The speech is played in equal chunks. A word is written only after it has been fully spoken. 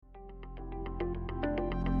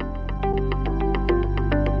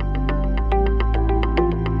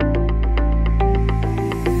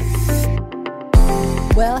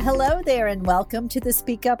Hello there and welcome to the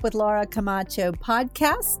Speak Up with Laura Camacho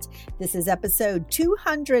podcast. This is episode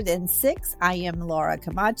 206. I am Laura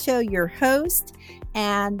Camacho, your host,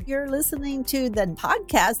 and you're listening to the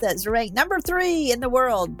podcast that's ranked number 3 in the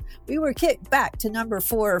world. We were kicked back to number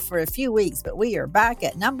 4 for a few weeks, but we are back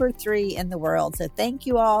at number 3 in the world. So thank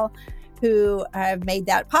you all who have made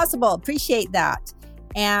that possible. Appreciate that.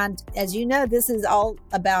 And as you know, this is all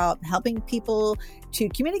about helping people to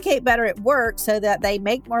communicate better at work so that they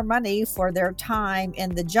make more money for their time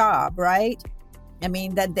in the job, right? I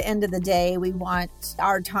mean, at the end of the day, we want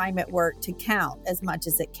our time at work to count as much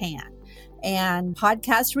as it can. And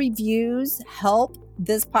podcast reviews help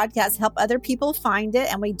this podcast help other people find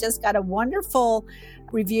it. And we just got a wonderful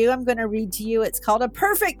review I'm going to read to you. It's called A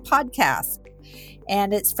Perfect Podcast.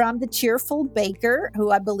 And it's from the Cheerful Baker,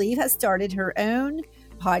 who I believe has started her own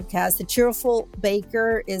podcast. The Cheerful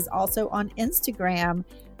Baker is also on Instagram.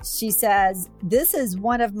 She says, "This is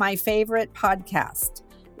one of my favorite podcasts.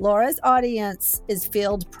 Laura's audience is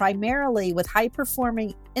filled primarily with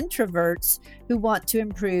high-performing introverts who want to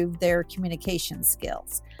improve their communication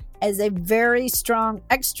skills. As a very strong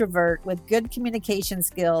extrovert with good communication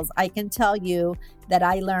skills, I can tell you that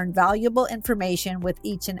I learn valuable information with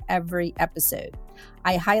each and every episode.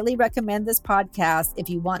 I highly recommend this podcast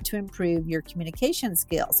if you want to improve your communication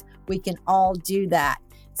skills. We can all do that."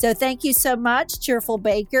 So thank you so much, Cheerful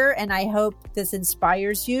Baker, and I hope this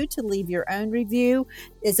inspires you to leave your own review.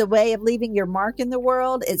 It's a way of leaving your mark in the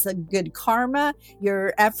world. It's a good karma.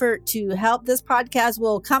 Your effort to help this podcast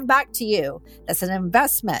will come back to you. That's an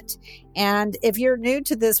investment. And if you're new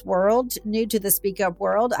to this world, new to the Speak Up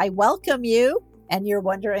world, I welcome you. And you're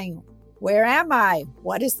wondering, where am I?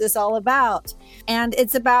 What is this all about? And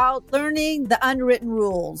it's about learning the unwritten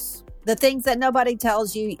rules. The things that nobody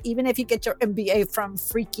tells you, even if you get your MBA from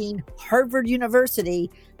freaking Harvard University,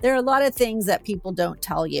 there are a lot of things that people don't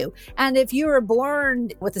tell you. And if you were born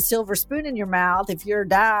with a silver spoon in your mouth, if your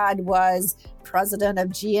dad was president of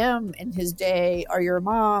GM in his day, or your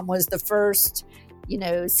mom was the first,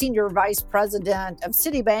 senior vice president of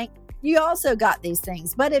Citibank, you also got these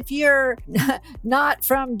things. But if you're not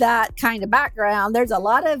from that kind of background, there's a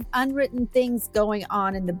lot of unwritten things going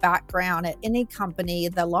on in the background at any company.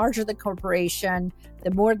 The larger the corporation, the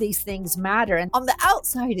more these things matter. And on the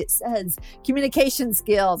outside, it says communication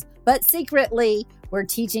skills, but secretly, we're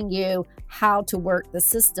teaching you how to work the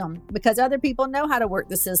system because other people know how to work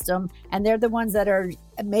the system, and they're the ones that are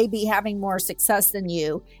maybe having more success than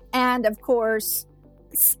you. And of course,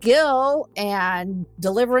 skill and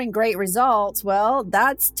delivering great results, well,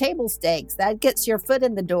 that's table stakes. That gets your foot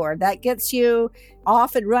in the door. That gets you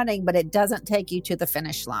off and running, but it doesn't take you to the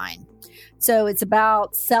finish line. So it's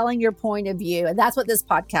about selling your point of view. And that's what this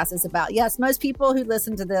podcast is about. Yes, most people who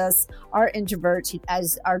listen to this are introverts.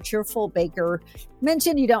 As our Cheerful Baker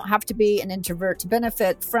mentioned, you don't have to be an introvert to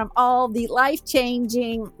benefit from all the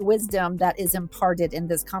life-changing wisdom that is imparted in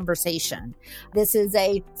this conversation. This is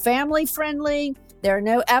a family-friendly. There are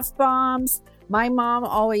no F-bombs. My mom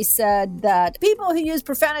always said that people who use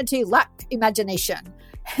profanity lack imagination.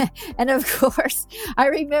 And of course, I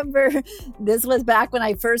remember this was back when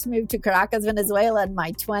I first moved to Caracas, Venezuela in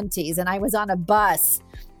my 20s. And I was on a bus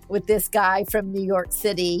with this guy from New York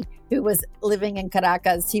City who was living in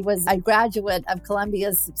Caracas. He was a graduate of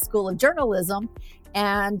Columbia's School of Journalism.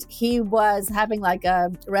 And he was having like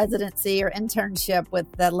a residency or internship with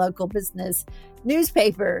the local business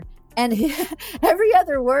newspaper. And every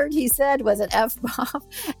other word he said was an F-bomb.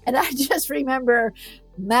 And I just remember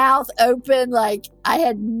mouth open, like I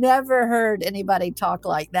had never heard anybody talk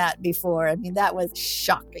like that before. I mean, that was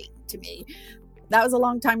shocking to me. That was a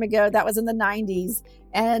long time ago. That was in the 90s.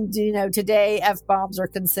 And, today F-bombs are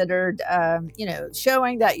considered,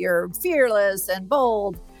 showing that you're fearless and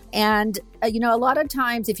bold. And, a lot of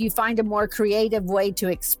times if you find a more creative way to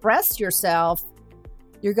express yourself,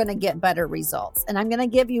 you're going to get better results. And I'm going to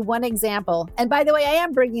give you one example. And by the way, I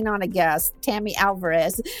am bringing on a guest, Tammy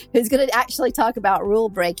Alvarez, who's going to actually talk about rule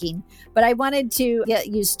breaking. But I wanted to get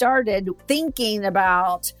you started thinking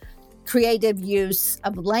about creative use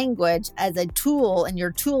of language as a tool in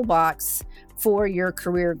your toolbox for your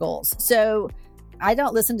career goals. So I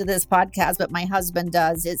don't listen to this podcast, but my husband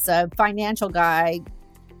does. It's a financial guy.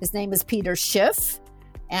 His name is Peter Schiff.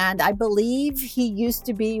 And I believe he used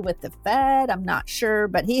to be with the Fed. I'm not sure,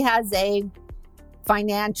 but he has a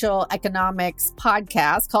financial economics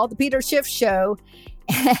podcast called The Peter Schiff Show.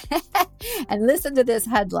 And listen to this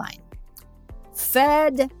headline: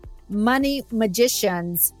 Fed money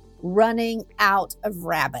magicians running out of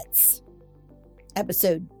rabbits.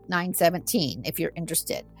 Episode 917, if you're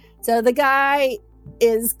interested. So the guy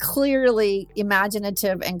is clearly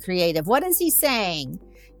imaginative and creative. What is he saying?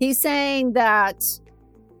 He's saying that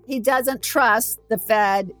he doesn't trust the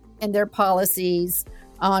Fed and their policies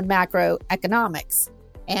on macroeconomics.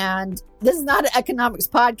 And this is not an economics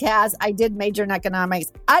podcast. I did major in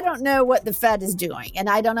economics. I don't know what the Fed is doing, and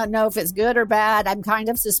I don't know if it's good or bad. I'm kind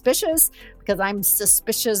of suspicious because I'm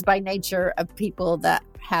suspicious by nature of people that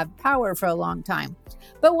have power for a long time.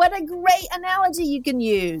 But what a great analogy you can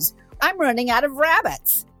use. I'm running out of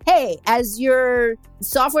rabbits. Hey, as your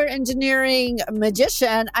software engineering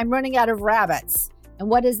magician, I'm running out of rabbits. And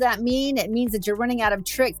what does that mean? It means that you're running out of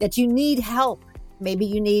tricks, that you need help. Maybe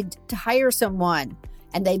you need to hire someone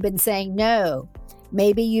and they've been saying no.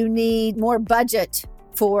 Maybe you need more budget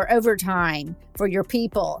for overtime for your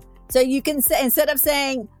people. So you can say, instead of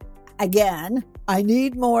saying, again, I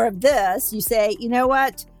need more of this, you say, you know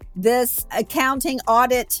what? This accounting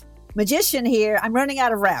audit magician here, I'm running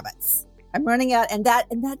out of rabbits. I'm running out. And that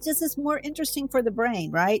just is more interesting for the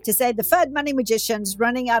brain, right? To say the Fed money magician's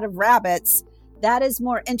running out of rabbits, that is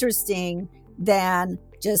more interesting than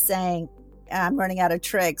just saying, I'm running out of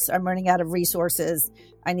tricks. I'm running out of resources.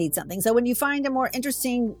 I need something. So when you find a more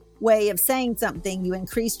interesting way of saying something, you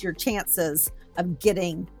increase your chances of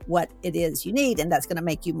getting what it is you need. And that's going to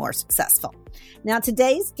make you more successful. Now,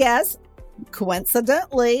 today's guest,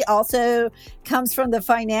 coincidentally, also comes from the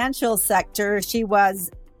financial sector. She was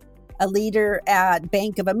a leader at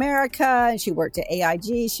Bank of America, and she worked at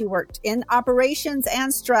AIG. She worked in operations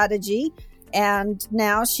and strategy. And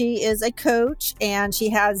now she is a coach, and she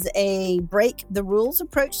has a break the rules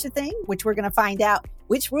approach to things, which we're going to find out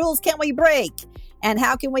which rules can we break and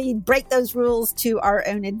how can we break those rules to our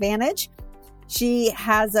own advantage. She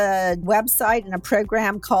has a website and a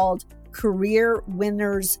program called Career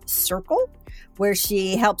Winners Circle, where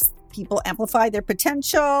she helps people amplify their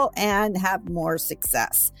potential and have more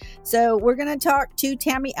success. So we're going to talk to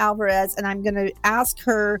Tammy Alvarez, and I'm going to ask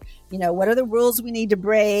her, what are the rules we need to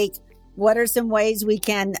break? What are some ways we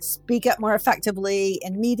can speak up more effectively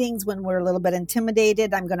in meetings when we're a little bit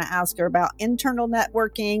intimidated? I'm going to ask her about internal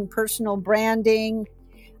networking, personal branding,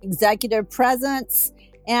 executive presence,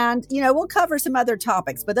 and, we'll cover some other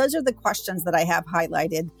topics, but those are the questions that I have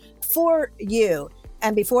highlighted for you.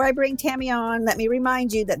 And before I bring Tammy on, let me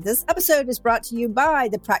remind you that this episode is brought to you by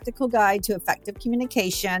the Practical Guide to Effective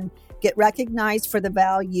Communication. Get recognized for the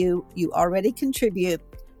value you already contribute.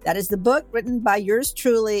 That is the book written by yours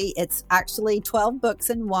truly. It's actually 12 books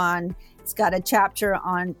in one. It's got a chapter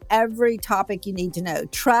on every topic you need to know.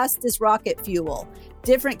 Trust is rocket fuel.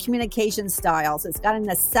 Different communication styles. It's got an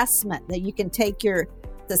assessment that you can take your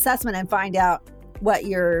assessment and find out what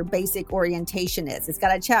your basic orientation is. It's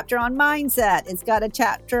got a chapter on mindset. It's got a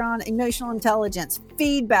chapter on emotional intelligence,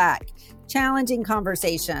 feedback, challenging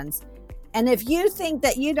conversations. And if you think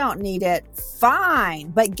that you don't need it, fine,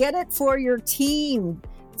 but get it for your team.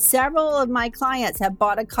 Several of my clients have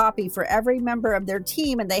bought a copy for every member of their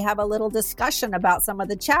team, and they have a little discussion about some of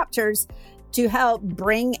the chapters to help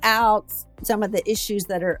bring out some of the issues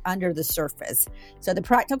that are under the surface. So the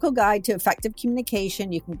Practical Guide to Effective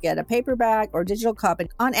Communication, you can get a paperback or digital copy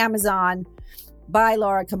on Amazon by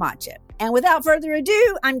Laura Camacho. And without further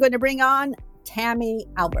ado, I'm going to bring on Tammy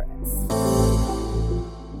Alvarez.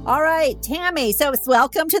 All right, Tammy. So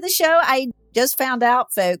welcome to the show. I just found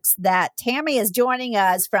out, folks, that Tammy is joining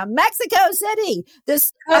us from Mexico City,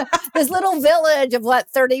 this little village of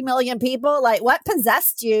 30 million people. Like, what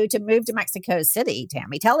possessed you to move to Mexico City,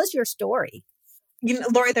 Tammy? Tell us your story.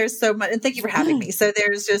 Lori, there's so much, and thank you for having me. So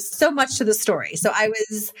there's just so much to the story. So I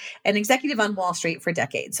was an executive on Wall Street for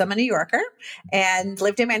decades. So I'm a New Yorker and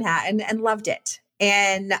lived in Manhattan and loved it.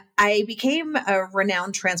 And I became a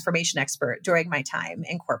renowned transformation expert during my time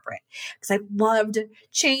in corporate because I loved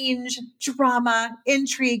change, drama,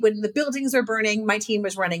 intrigue. When the buildings were burning, my team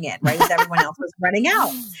was running in, right? As everyone else was running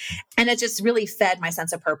out. And it just really fed my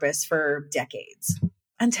sense of purpose for decades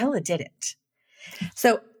until it didn't.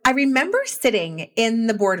 So I remember sitting in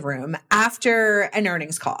the boardroom after an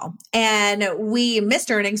earnings call, and we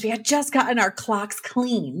missed earnings. We had just gotten our clocks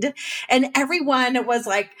cleaned, and everyone was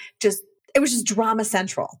it was just drama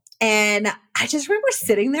central. And I just remember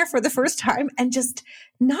sitting there for the first time and just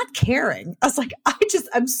not caring. I was like,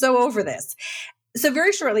 I'm so over this. So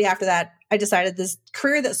very shortly after that, I decided this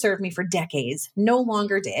career that served me for decades no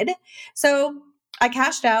longer did. So I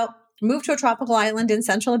cashed out, moved to a tropical island in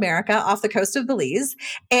Central America off the coast of Belize,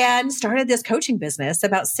 and started this coaching business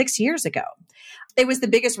about 6 years ago. It was the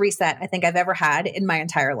biggest reset I think I've ever had in my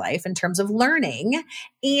entire life in terms of learning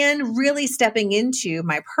and really stepping into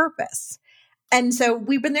my purpose. And so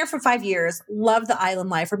we've been there for 5 years, love the island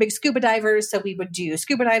life. We're big scuba divers, so we would do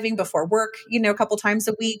scuba diving before work, a couple times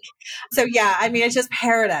a week. So yeah, it's just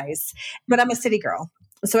paradise. But I'm a city girl.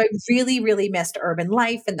 So I really, really missed urban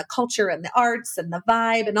life and the culture and the arts and the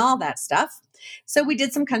vibe and all that stuff. So we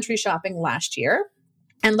did some country shopping last year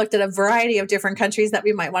and looked at a variety of different countries that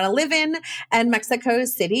we might want to live in. And Mexico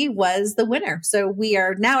City was the winner. So we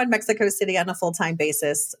are now in Mexico City on a full-time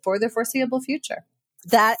basis for the foreseeable future.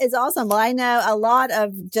 That is awesome. Well, I know a lot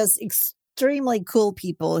of just extremely cool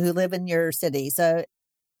people who live in your city. So,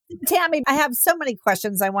 Tammy, I have so many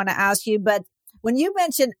questions I want to ask you, but when you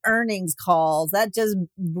mentioned earnings calls, that just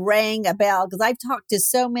rang a bell because I've talked to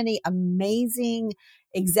so many amazing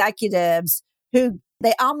executives who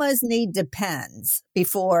they almost need depends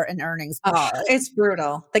before an earnings call. Oh, it's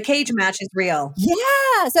brutal. The cage match is real.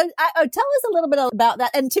 Yeah. So tell us a little bit about that.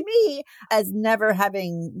 And to me, as never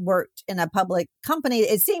having worked in a public company,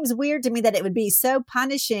 it seems weird to me that it would be so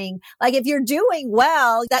punishing. Like if you're doing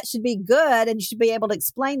well, that should be good. And you should be able to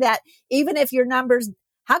explain that even if your numbers,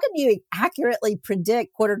 how can you accurately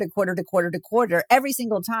predict quarter to quarter to quarter to quarter every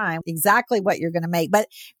single time exactly what you're going to make? But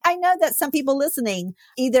I know that some people listening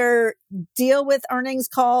either deal with earnings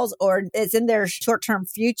calls or it's in their short-term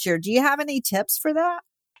future. Do you have any tips for that?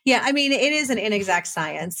 Yeah, I mean, it is an inexact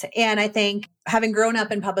science. And I think having grown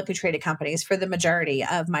up in publicly traded companies for the majority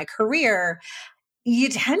of my career, you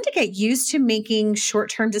tend to get used to making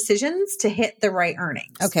short-term decisions to hit the right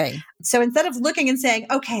earnings. Okay. So instead of looking and saying,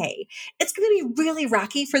 okay, it's going to be really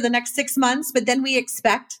rocky for the next 6 months, but then we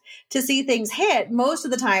expect to see things hit, most of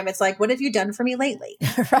the time it's like, what have you done for me lately?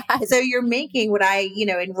 Right. So you're making what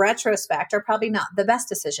in retrospect are probably not the best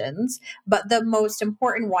decisions, but the most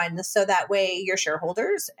important ones. So that way your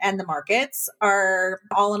shareholders and the markets are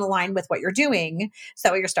all in line with what you're doing. So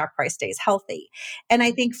that way your stock price stays healthy. And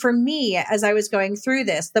I think for me, as I was going through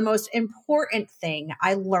this, the most important thing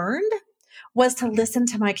I learned was to listen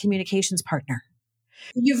to my communications partner.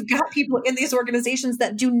 You've got people in these organizations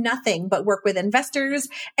that do nothing but work with investors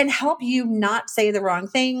and help you not say the wrong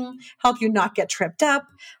thing, help you not get tripped up,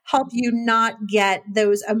 help you not get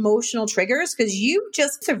those emotional triggers because you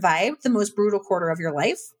just survived the most brutal quarter of your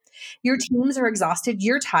life. Your teams are exhausted.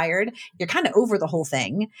 You're tired. You're kind of over the whole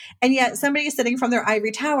thing. And yet somebody is sitting from their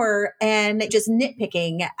ivory tower and just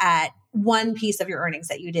nitpicking at one piece of your earnings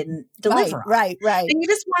that you didn't deliver on. Right. And you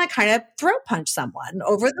just want to kind of throat punch someone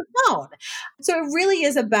over the phone. So it really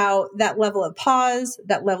is about that level of pause,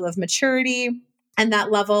 that level of maturity, and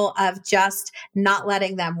that level of just not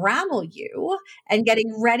letting them rattle you and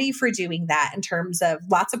getting ready for doing that in terms of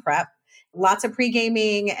lots of prep, lots of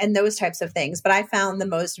pre-gaming and those types of things. But I found the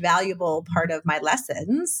most valuable part of my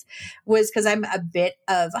lessons was because I'm a bit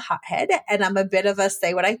of a hothead and I'm a bit of a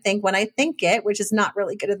say what I think when I think it, which is not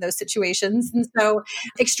really good in those situations. And so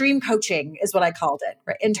extreme coaching is what I called it,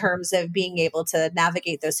 right, in terms of being able to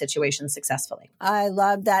navigate those situations successfully. I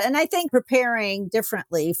love that. And I think preparing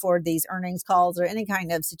differently for these earnings calls or any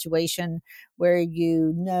kind of situation where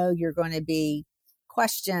you know you're going to be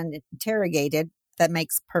questioned, interrogated, that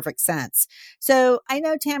makes perfect sense. So I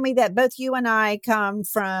know, Tammy, that both you and I come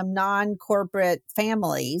from non-corporate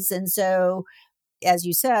families. And so, as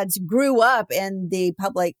you said, grew up in the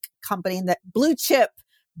public company and the blue chip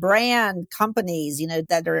brand companies,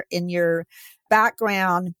 that are in your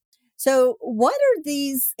background. So what are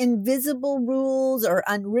these invisible rules or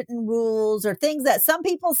unwritten rules or things that some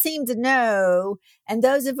people seem to know? And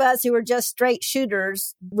those of us who are just straight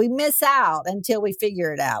shooters, we miss out until we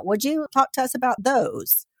figure it out. Would you talk to us about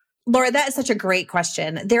those? Laura, that is such a great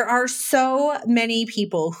question. There are so many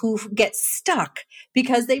people who get stuck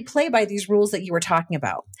because they play by these rules that you were talking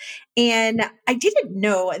about. And I didn't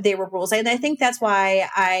know they were rules. And I think that's why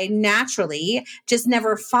I naturally just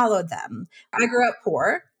never followed them. I grew up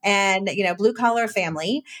poor and, blue collar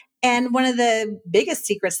family. And one of the biggest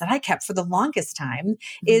secrets that I kept for the longest time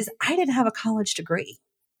is I didn't have a college degree.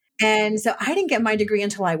 And so I didn't get my degree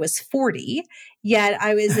until I was 40, yet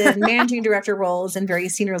I was in managing director roles and very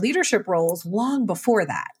senior leadership roles long before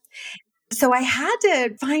that. So I had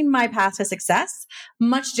to find my path to success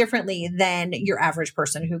much differently than your average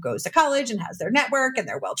person who goes to college and has their network and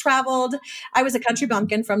they're well traveled. I was a country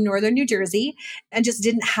bumpkin from northern New Jersey and just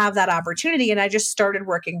didn't have that opportunity. And I just started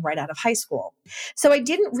working right out of high school. So I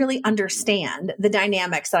didn't really understand the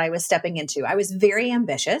dynamics that I was stepping into. I was very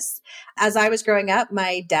ambitious. As I was growing up,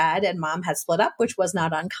 my dad and mom had split up, which was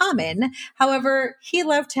not uncommon. However, he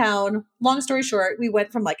left town. Long story short, we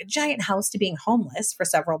went from like a giant house to being homeless for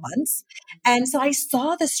several months. And so I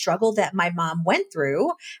saw the struggle that my mom went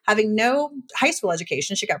through, having no high school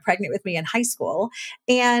education. She got pregnant with me in high school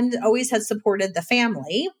and always had supported the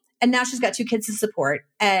family. And now she's got 2 kids to support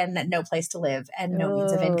and no place to live and no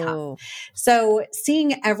means of income. So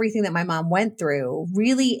seeing everything that my mom went through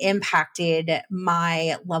really impacted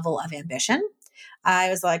my level of ambition. I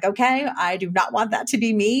was like, okay, I do not want that to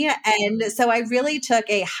be me. And so I really took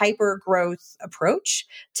a hyper growth approach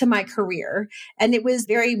to my career. And it was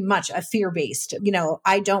very much a fear based,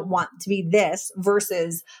 I don't want to be this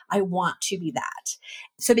versus I want to be that.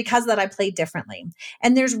 So because of that, I played differently.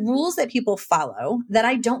 And there's rules that people follow that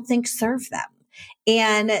I don't think serve them.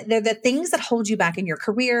 And they're the things that hold you back in your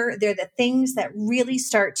career. They're the things that really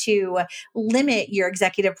start to limit your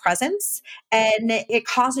executive presence, and it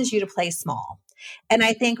causes you to play small. And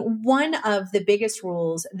I think one of the biggest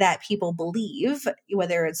rules that people believe,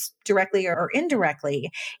 whether it's directly or indirectly,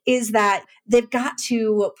 is that they've got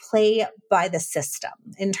to play by the system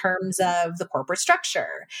in terms of the corporate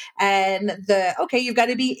structure and okay, you've got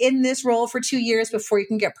to be in this role for 2 years before you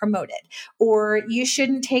can get promoted, or you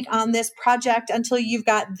shouldn't take on this project until you've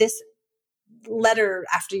got this letter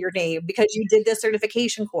after your name because you did this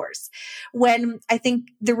certification course. When I think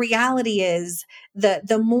the reality is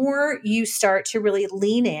the more you start to really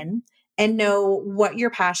lean in and know what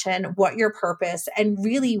your passion, what your purpose, and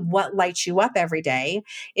really what lights you up every day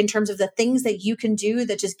in terms of the things that you can do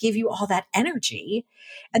that just give you all that energy.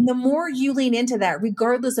 And the more you lean into that,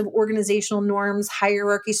 regardless of organizational norms,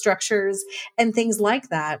 hierarchy structures, and things like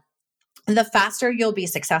that, the faster you'll be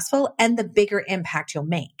successful and the bigger impact you'll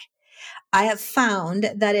make. I have found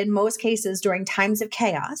that in most cases during times of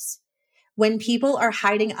chaos, when people are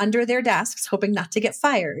hiding under their desks, hoping not to get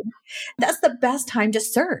fired, that's the best time to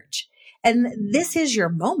surge. And this is your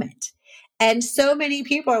moment. And so many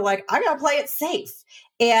people are like, I got to play it safe.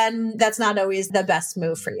 And that's not always the best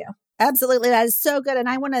move for you. Absolutely. That is so good. And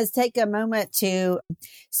I want to take a moment to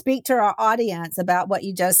speak to our audience about what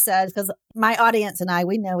you just said, because my audience and I,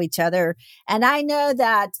 we know each other. And I know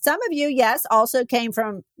that some of you, yes, also came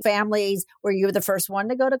from families where you were the first one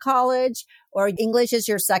to go to college, or English is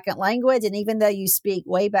your second language. And even though you speak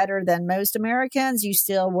way better than most Americans, you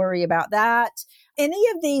still worry about that. Any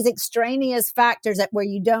of these extraneous factors that where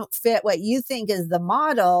you don't fit what you think is the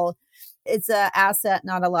model, it's an asset,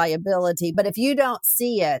 not a liability. But if you don't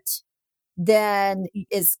see it, then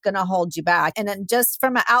it's going to hold you back. And then just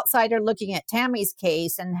from an outsider looking at Tammy's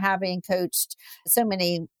case and having coached so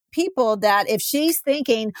many people, that if she's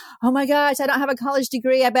thinking, oh my gosh, I don't have a college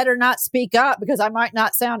degree, I better not speak up because I might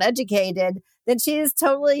not sound educated, then she is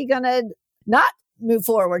totally going to not move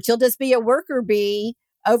forward. She'll just be a worker bee,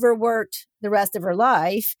 overworked the rest of her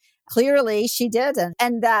life. Clearly, she didn't.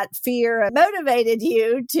 And that fear motivated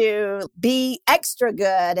you to be extra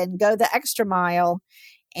good and go the extra mile.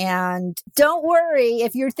 And don't worry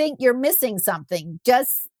if you think you're missing something.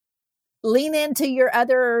 Just lean into your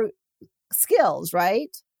other skills,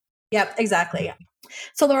 right? Yep, exactly.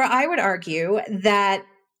 So, Laura, I would argue that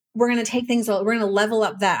we're going to level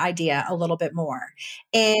up that idea a little bit more.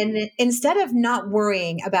 And instead of not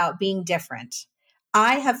worrying about being different,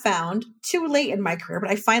 I have found too late in my career, but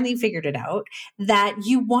I finally figured it out, that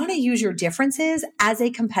you want to use your differences as a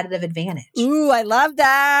competitive advantage. Ooh, I love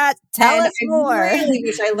that. Tell us more. I really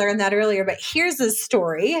wish I learned that earlier, but here's a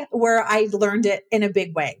story where I learned it in a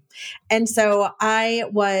big way. And so I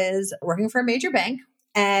was working for a major bank,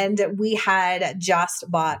 and we had just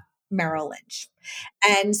bought Merrill Lynch.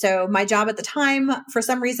 And so my job at the time, for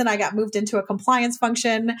some reason, I got moved into a compliance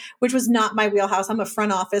function, which was not my wheelhouse. I'm a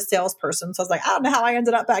front office salesperson. So I was like, I don't know how I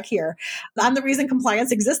ended up back here. I'm the reason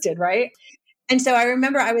compliance existed, right? And so I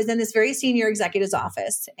remember I was in this very senior executive's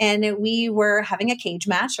office, and we were having a cage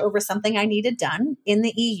match over something I needed done in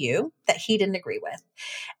the EU that he didn't agree with.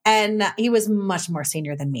 And he was much more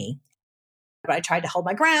senior than me. But I tried to hold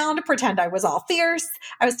my ground, pretend I was all fierce.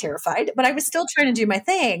 I was terrified, but I was still trying to do my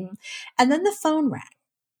thing. And then the phone rang,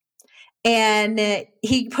 and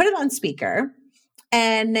he put it on speaker,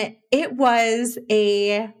 and it was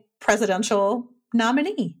a presidential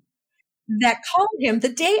nominee that called him the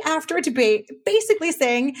day after a debate, basically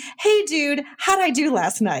saying, hey, dude, how'd I do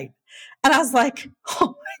last night? And I was like,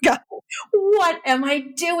 oh my God, what am I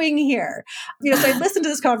doing here? So I listened to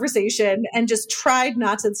this conversation and just tried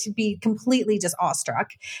not to be completely just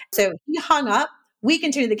awestruck. So he hung up. We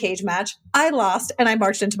continued the cage match. I lost, and I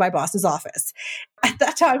marched into my boss's office. At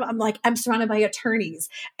that time, I'm surrounded by attorneys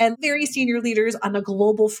and very senior leaders on a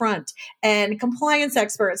global front and compliance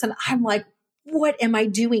experts. And I'm like, what am I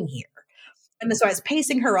doing here? And so I was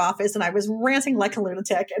pacing her office, and I was ranting like a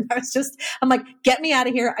lunatic. And I'm like, get me out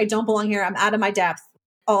of here. I don't belong here. I'm out of my depth.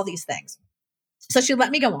 All these things. So she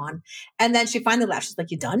let me go on. And then she finally left. She's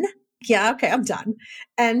like, you done? Yeah, okay, I'm done.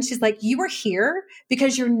 And she's like, you were here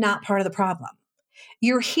because you're not part of the problem.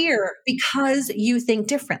 You're here because you think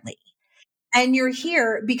differently. And you're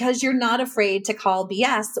here because you're not afraid to call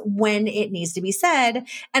BS when it needs to be said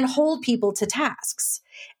and hold people to tasks.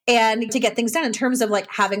 and to get things done in terms of like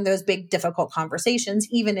having those big, difficult conversations,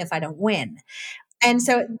 even if I don't win. And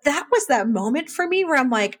so that was that moment for me where I'm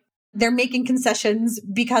like, they're making concessions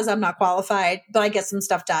because I'm not qualified, but I get some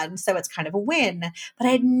stuff done. So it's kind of a win. But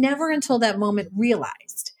I had never until that moment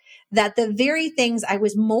realized that the very things I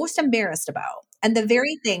was most embarrassed about and the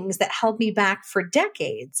very things that held me back for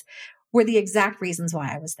decades were the exact reasons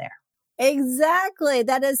why I was there. Exactly.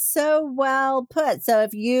 That is so well put. So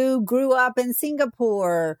if you grew up in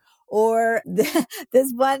Singapore, or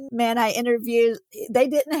this one man I interviewed, they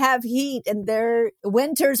didn't have heat and their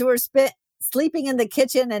winters were spent sleeping in the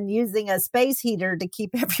kitchen and using a space heater to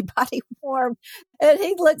keep everybody warm. And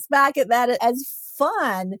he looks back at that as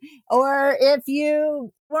fun. Or if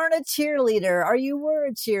you weren't a cheerleader, or you were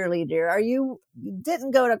a cheerleader, or you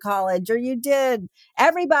didn't go to college, or you did,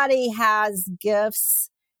 everybody has gifts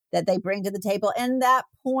that they bring to the table and that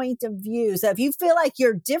point of view. So if you feel like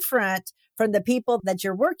you're different from the people that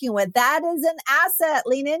you're working with, that is an asset.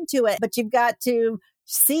 Lean into it, but you've got to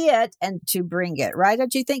see it and to bring it, right?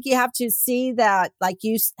 Don't you think you have to see that, like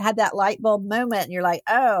you had that light bulb moment and you're like,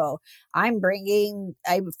 oh, I'm bringing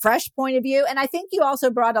a fresh point of view. And I think you also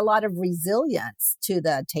brought a lot of resilience to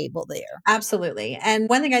the table there. Absolutely. And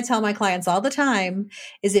one thing I tell my clients all the time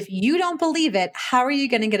is if you don't believe it, how are you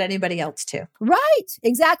going to get anybody else to? Right.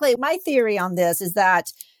 Exactly. My theory on this is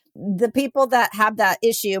that the people that have that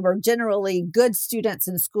issue are generally good students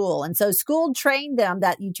in school. And so school trained them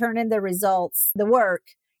that you turn in the results, the work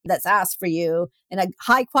that's asked for you in a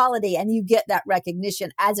high quality, and you get that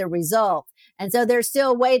recognition as a result. And so they're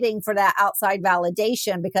still waiting for that outside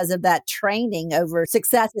validation because of that training over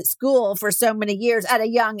success at school for so many years at a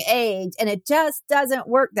young age. And it just doesn't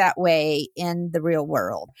work that way in the real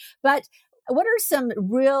world. But what are some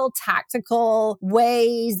real tactical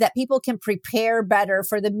ways that people can prepare better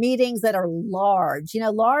for the meetings that are large? You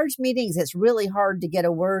know, large meetings, it's really hard to get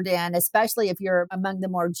a word in, especially if you're among the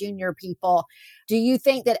more junior people. Do you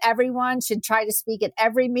think that everyone should try to speak at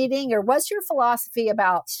every meeting, or what's your philosophy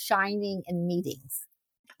about shining in meetings?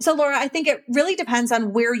 So, Laura, I think it really depends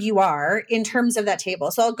on where you are in terms of that table.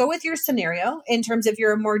 So I'll go with your scenario in terms of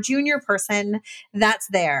you're a more junior person that's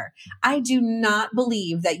there. I do not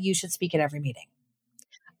believe that you should speak at every meeting.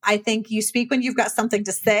 I think you speak when you've got something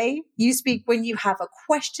to say. You speak when you have a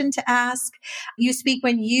question to ask. You speak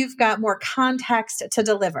when you've got more context to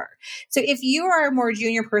deliver. So if you are a more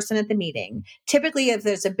junior person at the meeting, typically if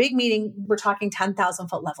there's a big meeting, we're talking 10,000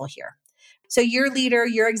 foot level here. So your leader,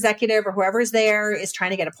 your executive, or whoever's there is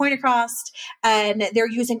trying to get a point across, and they're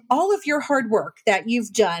using all of your hard work that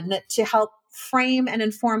you've done to help frame and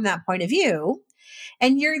inform that point of view.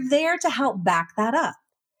 And you're there to help back that up.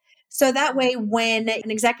 So that way, when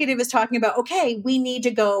an executive is talking about, okay, we need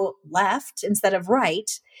to go left instead of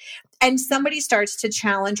right, and somebody starts to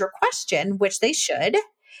challenge or question, which they should,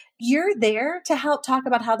 you're there to help talk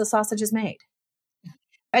about how the sausage is made.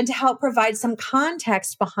 And to help provide some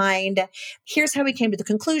context behind, here's how we came to the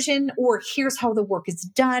conclusion, or here's how the work is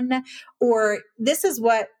done, or this is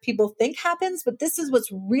what people think happens, but this is what's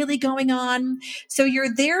really going on. So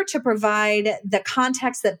you're there to provide the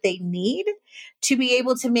context that they need to be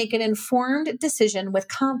able to make an informed decision with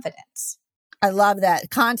confidence. I love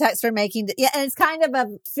that. Context for making, yeah, and it's kind of a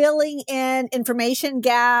filling in information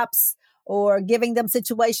gaps, or giving them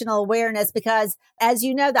situational awareness, because as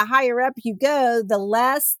you know, the higher up you go, the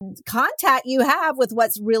less contact you have with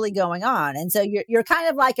what's really going on. And so you're kind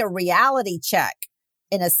of like a reality check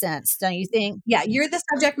in a sense, don't you think? Yeah, you're the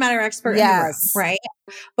subject matter expert in the room, right?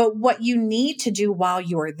 But what you need to do while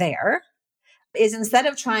you're there is, instead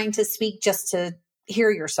of trying to speak just to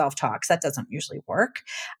hear yourself talk, 'cause that doesn't usually work,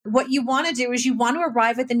 what you want to do is you want to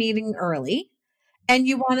arrive at the meeting early. And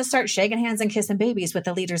you want to start shaking hands and kissing babies with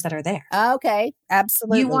the leaders that are there. Okay,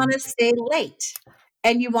 absolutely. You want to stay late.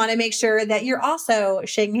 And you want to make sure that you're also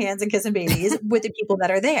shaking hands and kissing babies with the people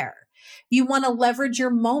that are there. You want to leverage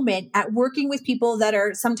your moment at working with people that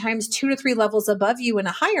are sometimes 2 to 3 levels above you in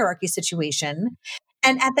a hierarchy situation.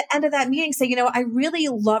 And at the end of that meeting, say, you know, I really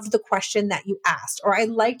loved the question that you asked, or I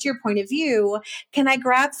liked your point of view. Can I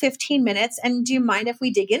grab 15 minutes? And do you mind if we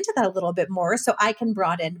dig into that a little bit more so I can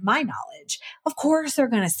broaden my knowledge? Of course, they're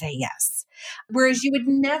going to say yes. Whereas you would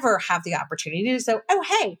never have the opportunity to say, oh,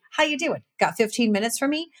 hey, how you doing? Got 15 minutes for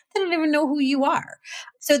me? They don't even know who you are.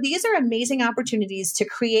 So these are amazing opportunities to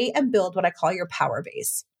create and build what I call your power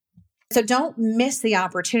base. So don't miss the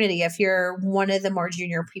opportunity if you're one of the more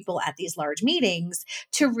junior people at these large meetings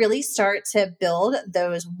to really start to build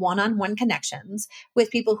those one-on-one connections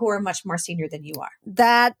with people who are much more senior than you are.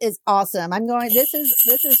 That is awesome. This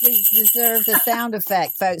deserves a sound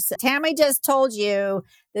effect, folks. Tammy just told you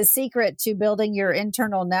the secret to building your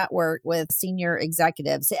internal network with senior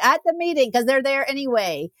executives at the meeting, because they're there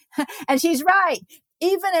anyway. And she's right.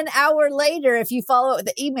 Even an hour later, if you follow it with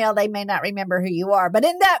the email, they may not remember who you are. But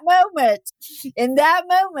in that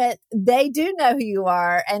moment, they do know who you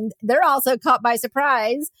are. And they're also caught by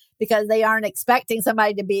surprise because they aren't expecting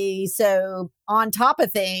somebody to be so on top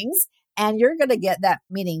of things. And you're going to get that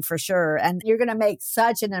meeting for sure. And you're going to make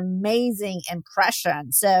such an amazing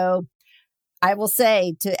impression. So I will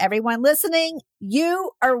say to everyone listening,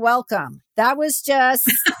 you are welcome. That was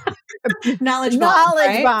just knowledge bomb,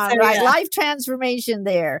 right? Yeah. Life transformation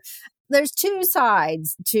there. There's two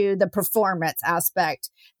sides to the performance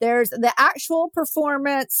aspect. There's the actual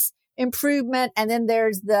performance improvement, and then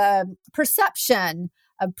there's the perception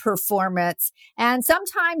of performance. And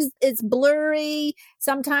sometimes it's blurry.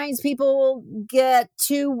 Sometimes people get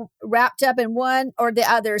too wrapped up in one or the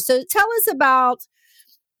other. So tell us about,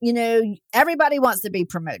 everybody wants to be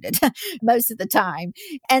promoted most of the time.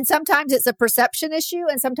 And sometimes it's a perception issue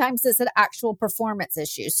and sometimes it's an actual performance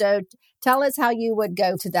issue. So tell us how you would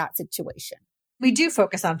go to that situation. We do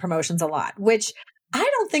focus on promotions a lot, which I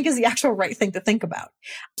don't think is the actual right thing to think about.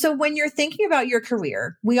 So when you're thinking about your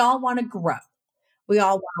career, we all want to grow. We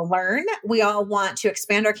all want to learn. We all want to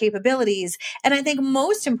expand our capabilities. And I think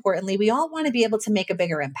most importantly, we all want to be able to make a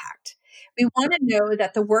bigger impact. We want to know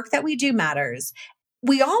that the work that we do matters.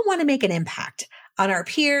 We all want to make an impact on our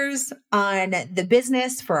peers, on the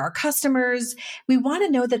business, for our customers. We want to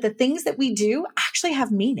know that the things that we do actually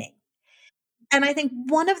have meaning. And I think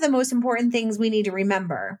one of the most important things we need to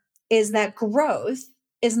remember is that growth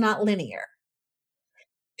is not linear.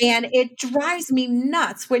 And it drives me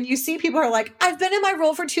nuts when you see people are like, I've been in my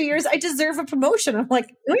role for 2 years. I deserve a promotion. I'm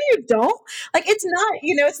like, no, you don't. Like,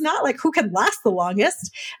 it's not like who can last the longest.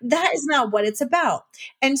 That is not what it's about.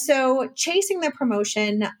 And so chasing the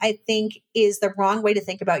promotion, I think, is the wrong way to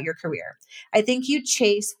think about your career. I think you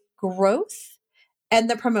chase growth and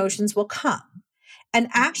the promotions will come. And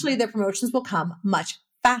actually the promotions will come much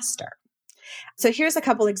faster. So here's a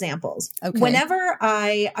couple examples. Okay. Whenever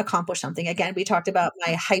I accomplish something, again, we talked about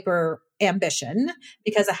my hyper ambition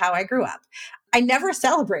because of how I grew up. I never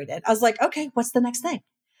celebrated. I was like, okay, what's the next thing?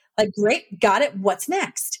 Like, great, got it. What's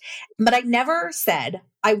next? But I never said,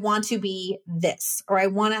 I want to be this, or I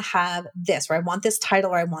want to have this, or I want this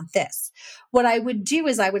title, or I want this. What I would do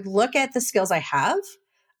is I would look at the skills I have.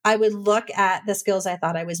 I would look at the skills I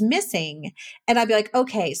thought I was missing. And I'd be like,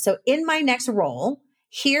 okay, so in my next role,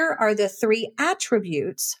 here are the 3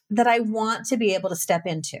 attributes that I want to be able to step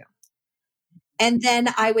into. And then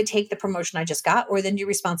I would take the promotion I just got or the new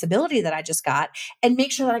responsibility that I just got and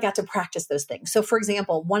make sure that I got to practice those things. So for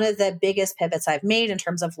example, one of the biggest pivots I've made in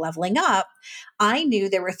terms of leveling up, I knew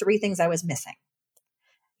there were 3 things I was missing.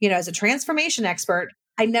 As a transformation expert,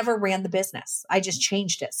 I never ran the business. I just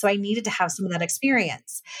changed it. So I needed to have some of that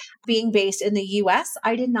experience. Being based in the US,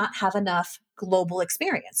 I did not have enough global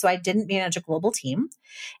experience. So I didn't manage a global team.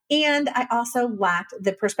 And I also lacked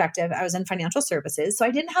the perspective. I was in financial services. So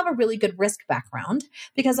I didn't have a really good risk background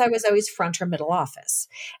because I was always front or middle office.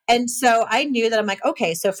 And so I knew that I'm like,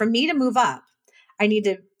 okay, so for me to move up, I need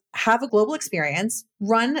to have a global experience,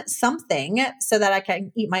 run something so that I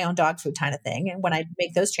can eat my own dog food kind of thing. And when I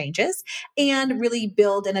make those changes and really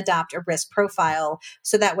build and adopt a risk profile.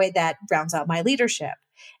 So that way that rounds out my leadership.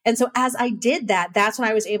 And so as I did that, that's when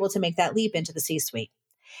I was able to make that leap into the C-suite.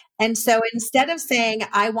 And so instead of saying,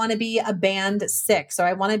 I want to be a band 6, or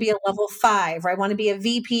I want to be a level 5, or I want to be a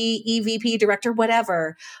VP, EVP, director,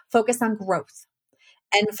 whatever, focus on growth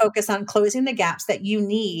and focus on closing the gaps that you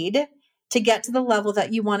need to get to the level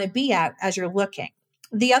that you want to be at as you're looking.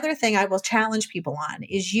 The other thing I will challenge people on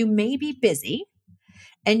is you may be busy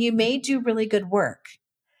and you may do really good work,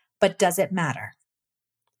 but does it matter?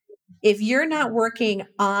 If you're not working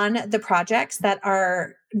on the projects that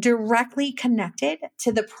are directly connected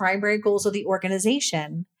to the primary goals of the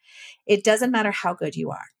organization, it doesn't matter how good you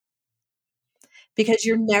are, because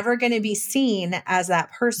you're never going to be seen as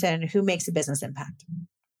that person who makes a business impact.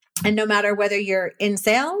 And no matter whether you're in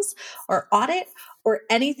sales or audit or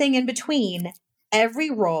anything in between,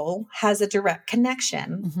 every role has a direct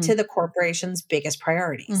connection to the corporation's biggest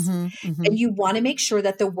priorities. And you want to make sure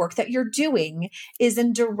that the work that you're doing is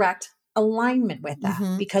in direct alignment with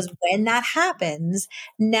that. Because when that happens,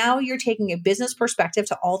 now you're taking a business perspective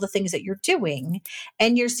to all the things that you're doing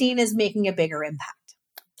and you're seen as making a bigger impact.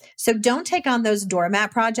 So don't take on those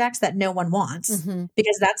doormat projects that no one wants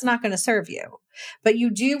because that's not going to serve you. But you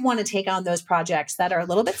do want to take on those projects that are a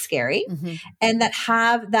little bit scary and that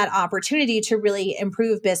have that opportunity to really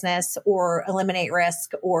improve business or eliminate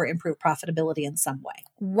risk or improve profitability in some way.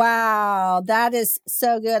 Wow, that is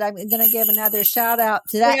so good. I'm going to give another shout out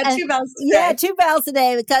to that. We got 2 bells today. Yeah, 2 bells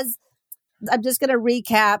today, because I'm just going to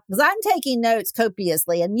recap, because I'm taking notes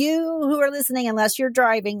copiously. And you who are listening, unless you're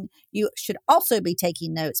driving, you should also be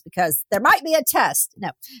taking notes, because there might be a test.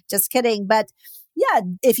 No, just kidding. But yeah,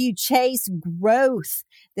 if you chase growth,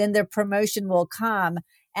 then the promotion will come.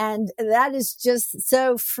 And that is just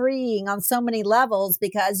so freeing on so many levels,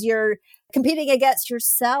 because you're competing against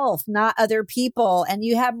yourself, not other people. And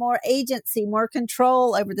you have more agency, more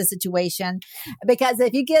control over the situation. Because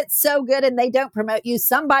if you get so good and they don't promote you,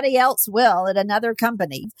 somebody else will at another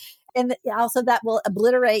company. And also that will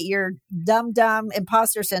obliterate your dumb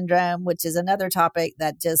imposter syndrome, which is another topic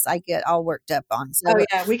that just I get all worked up on. So,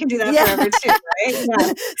 we can do that forever too,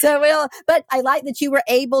 right? Yeah. But I like that you were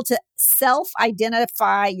able to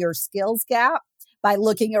self-identify your skills gap by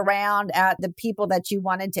looking around at the people that you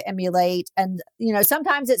wanted to emulate. And,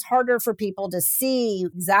 sometimes it's harder for people to see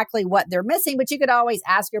exactly what they're missing, but you could always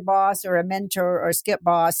ask your boss or a mentor or skip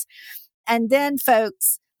boss. And then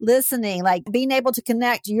folks, listening, like being able to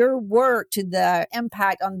connect your work to the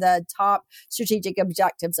impact on the top strategic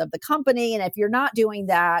objectives of the company. And if you're not doing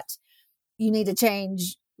that, you need to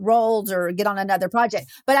change roles or get on another project.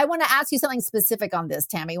 But I want to ask you something specific on this,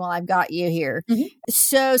 Tammy, while I've got you here.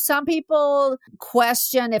 So some people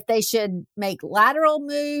question if they should make lateral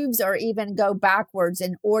moves or even go backwards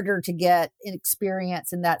in order to get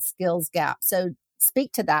experience in that skills gap. So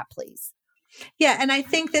speak to that, please. Yeah. And I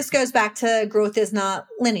think this goes back to growth is not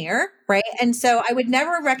linear, right? And so I would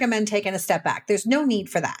never recommend taking a step back. There's no need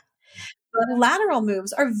for that. But lateral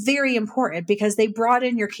moves are very important because they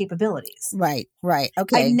broaden your capabilities. Right.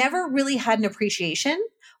 Okay. I never really had an appreciation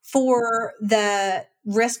for the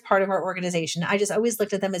risk part of our organization. I just always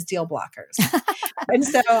looked at them as deal blockers. And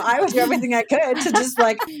so I would do everything I could to just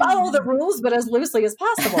follow the rules, but as loosely as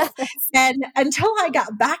possible. And until I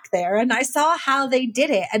got back there and I saw how they did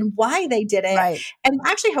it and why they did it and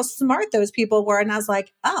actually how smart those people were. And I was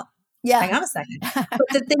like, oh, hang on a second. But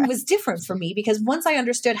the thing was different for me because once I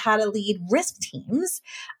understood how to lead risk teams,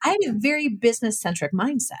 I had a very business-centric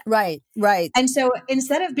mindset. Right. And so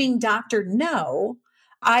instead of being Dr. No,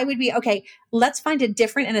 I would be, okay, let's find a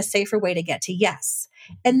different and a safer way to get to yes.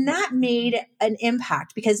 And that made an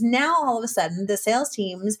impact because now all of a sudden the sales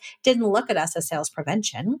teams didn't look at us as sales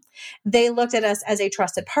prevention. They looked at us as a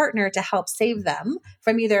trusted partner to help save them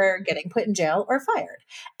from either getting put in jail or fired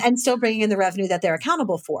and still bringing in the revenue that they're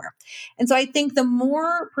accountable for. And so I think the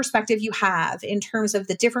more perspective you have in terms of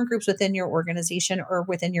the different groups within your organization or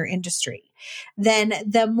within your industry, then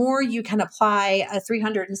the more you can apply a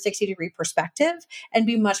 360-degree perspective and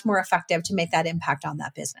be much more effective to make that impact on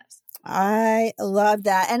that business. I love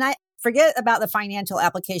that. And I forget about the financial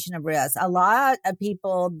application of risk. A lot of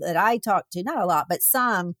people that I talk to, not a lot, but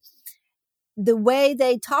some, the way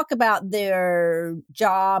they talk about their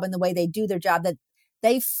job and the way they do their job, that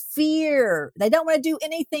they fear, they don't want to do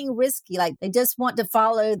anything risky. Like they just want to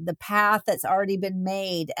follow the path that's already been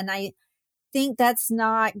made. And I think that's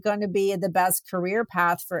not going to be the best career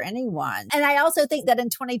path for anyone. And I also think that in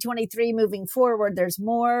 2023, moving forward, there's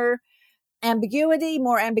more ambiguity.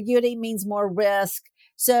 More ambiguity means more risk.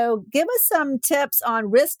 So give us some tips on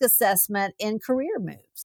risk assessment in career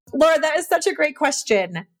moves. Laura, that is such a great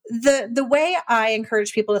question. The way I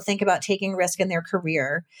encourage people to think about taking risk in their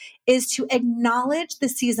career is to acknowledge the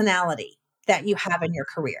seasonality that you have in your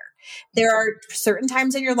career. There are certain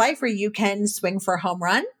times in your life where you can swing for a home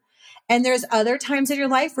run. And there's other times in your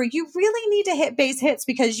life where you really need to hit base hits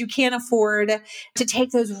because you can't afford to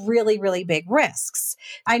take those really, really big risks.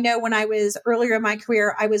 I know when I was earlier in my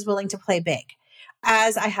career, I was willing to play big.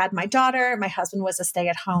 As I had my daughter, my husband was a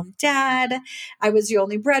stay-at-home dad. I was the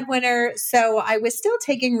only breadwinner. So I was still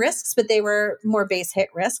taking risks, but they were more base hit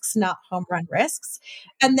risks, not home run risks.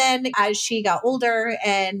 And then as she got older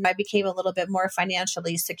and I became a little bit more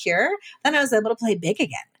financially secure, then I was able to play big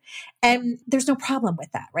again. And there's no problem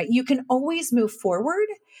with that, right? You can always move forward,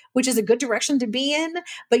 which is a good direction to be in,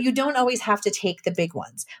 but you don't always have to take the big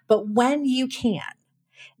ones. But when you can,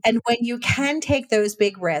 and when you can take those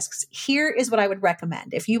big risks, here is what I would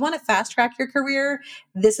recommend. If you want to fast track your career,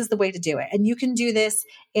 this is the way to do it. And you can do this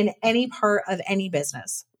in any part of any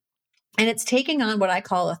business. And it's taking on what I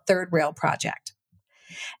call a third rail project.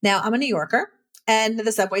 Now, I'm a New Yorker, and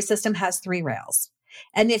the subway system has 3 rails.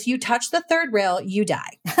 And if you touch the third rail, you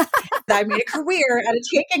die. I made a career out of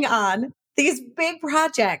taking on these big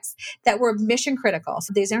projects that were mission critical.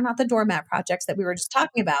 So these are not the doormat projects that we were just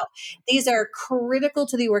talking about. These are critical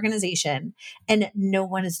to the organization and no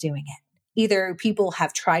one is doing it. Either people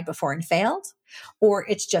have tried before and failed, or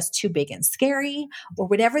it's just too big and scary, or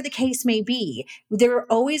whatever the case may be. There are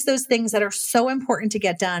always those things that are so important to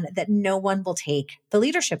get done that no one will take the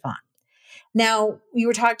leadership on. Now, you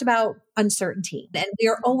were talked about uncertainty, and we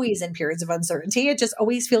are always in periods of uncertainty. It just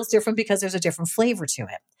always feels different because there's a different flavor to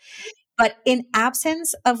it. But in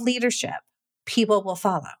absence of leadership, people will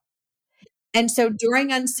follow. And so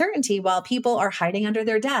during uncertainty, while people are hiding under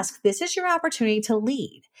their desk, this is your opportunity to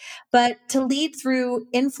lead, but to lead through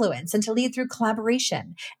influence and to lead through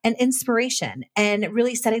collaboration and inspiration and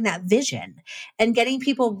really setting that vision and getting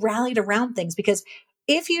people rallied around things. Because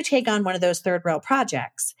if you take on one of those third rail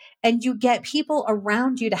projects and you get people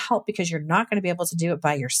around you to help because you're not going to be able to do it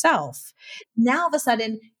by yourself, now all of a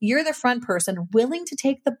sudden you're the front person willing to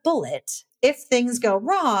take the bullet if things go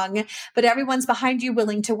wrong, but everyone's behind you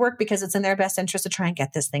willing to work because it's in their best interest to try and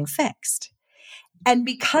get this thing fixed. And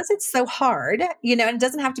because it's so hard, and it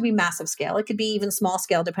doesn't have to be massive scale. It could be even small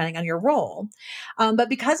scale depending on your role. But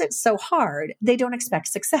because it's so hard, they don't expect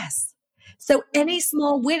success. So any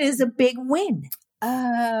small win is a big win.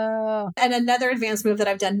 Oh. And another advanced move that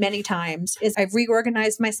I've done many times is I've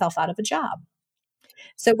reorganized myself out of a job.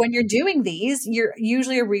 So when you're doing these,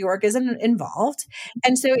 usually a reorg isn't involved.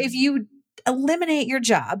 And so if you eliminate your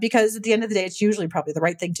job, because at the end of the day, it's usually probably the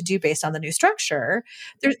right thing to do based on the new structure,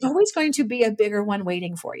 there's always going to be a bigger one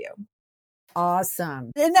waiting for you.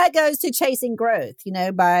 Awesome. And that goes to chasing growth,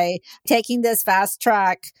 by taking this fast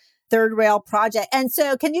track third rail project. And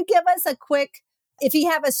so can you give us a quick, if you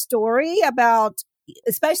have a story about,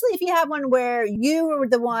 especially if you have one where you were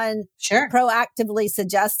the one proactively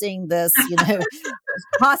suggesting this,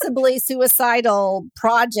 possibly suicidal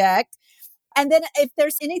project. And then if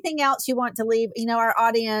there's anything else you want to leave, our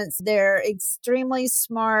audience, they're extremely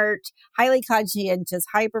smart, highly conscientious,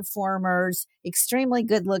 high performers, extremely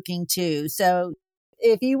good looking too. So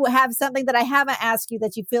if you have something that I haven't asked you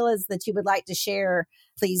that you feel is that you would like to share,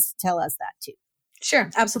 please tell us that too.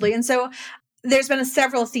 Sure, absolutely. And so there's been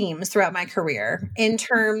several themes throughout my career in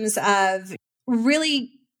terms of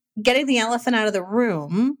really getting the elephant out of the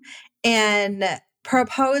room and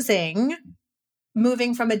proposing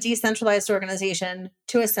moving from a decentralized organization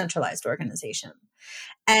to a centralized organization.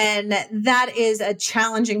 And that is a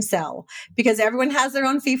challenging sell because everyone has their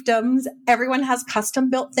own fiefdoms. Everyone has custom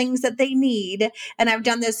built things that they need. And I've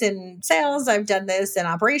done this in sales. I've done this in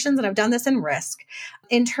operations and I've done this in risk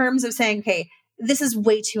in terms of saying, okay, this is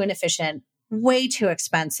way too inefficient, way too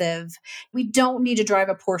expensive. We don't need to drive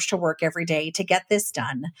a Porsche to work every day to get this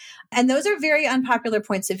done. And those are very unpopular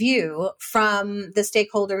points of view from the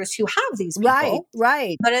stakeholders who have these people.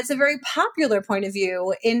 Right. But it's a very popular point of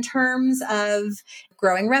view in terms of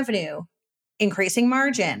growing revenue, increasing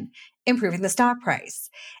margin, improving the stock price.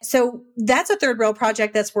 So that's a third rail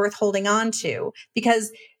project that's worth holding on to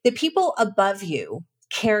because the people above you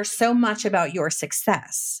care so much about your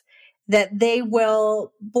success that they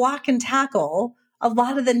will block and tackle a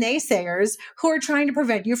lot of the naysayers who are trying to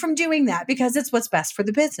prevent you from doing that because it's what's best for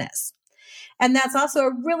the business. And that's also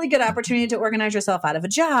a really good opportunity to organize yourself out of a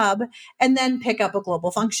job and then pick up a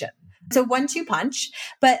global function. So 1-2 punch.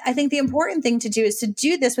 But I think the important thing to do is to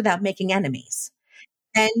do this without making enemies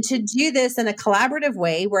and to do this in a collaborative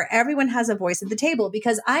way where everyone has a voice at the table,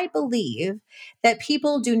 because I believe that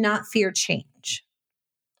people do not fear change.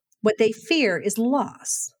 What they fear is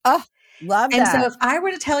loss. Oh, love that. And so if I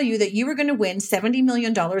were to tell you that you were going to win $70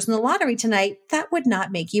 million in the lottery tonight, that would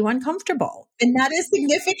not make you uncomfortable. And that is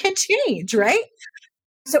significant change, right?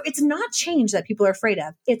 So it's not change that people are afraid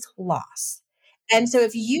of. It's loss. And so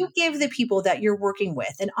if you give the people that you're working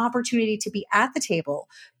with an opportunity to be at the table,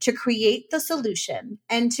 to create the solution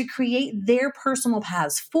and to create their personal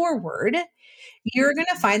paths forward, you're going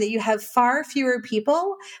to find that you have far fewer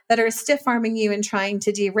people that are stiff-arming you and trying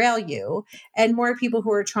to derail you, and more people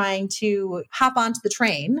who are trying to hop onto the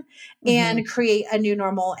train and create a new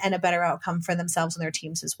normal and a better outcome for themselves and their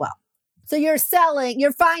teams as well. So you're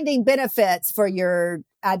finding benefits for your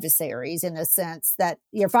adversaries in a sense that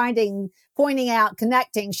you're pointing out,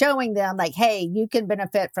 connecting, showing them like, hey, you can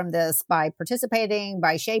benefit from this by participating,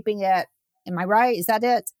 by shaping it. Am I right? Is that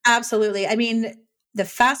it? Absolutely. I mean, the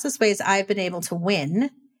fastest ways I've been able to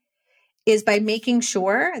win is by making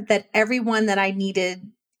sure that everyone that I needed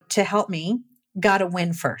to help me got a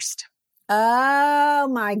win first. Oh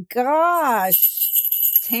my gosh.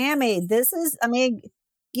 Tammy,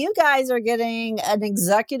 you guys are getting an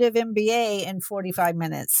executive MBA in 45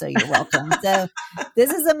 minutes. So you're welcome. So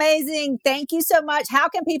this is amazing. Thank you so much. How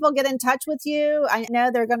can people get in touch with you? I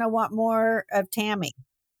know they're going to want more of Tammy.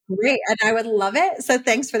 Great. And I would love it. So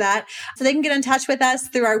thanks for that. So they can get in touch with us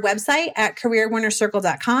through our website at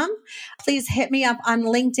careerwinnercircle.com. Please hit me up on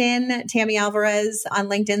LinkedIn, Tammy Alvarez on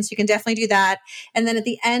LinkedIn. So you can definitely do that. And then at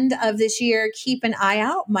the end of this year, keep an eye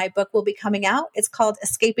out. My book will be coming out. It's called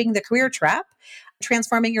Escaping the Career Trap: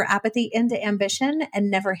 Transforming Your Apathy into Ambition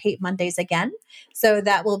and Never Hate Mondays Again. So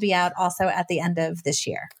that will be out also at the end of this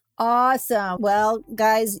year. Awesome. Well,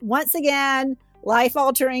 guys, once again,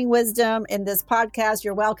 life-altering wisdom in this podcast.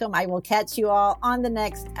 You're welcome. I will catch you all on the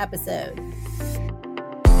next episode.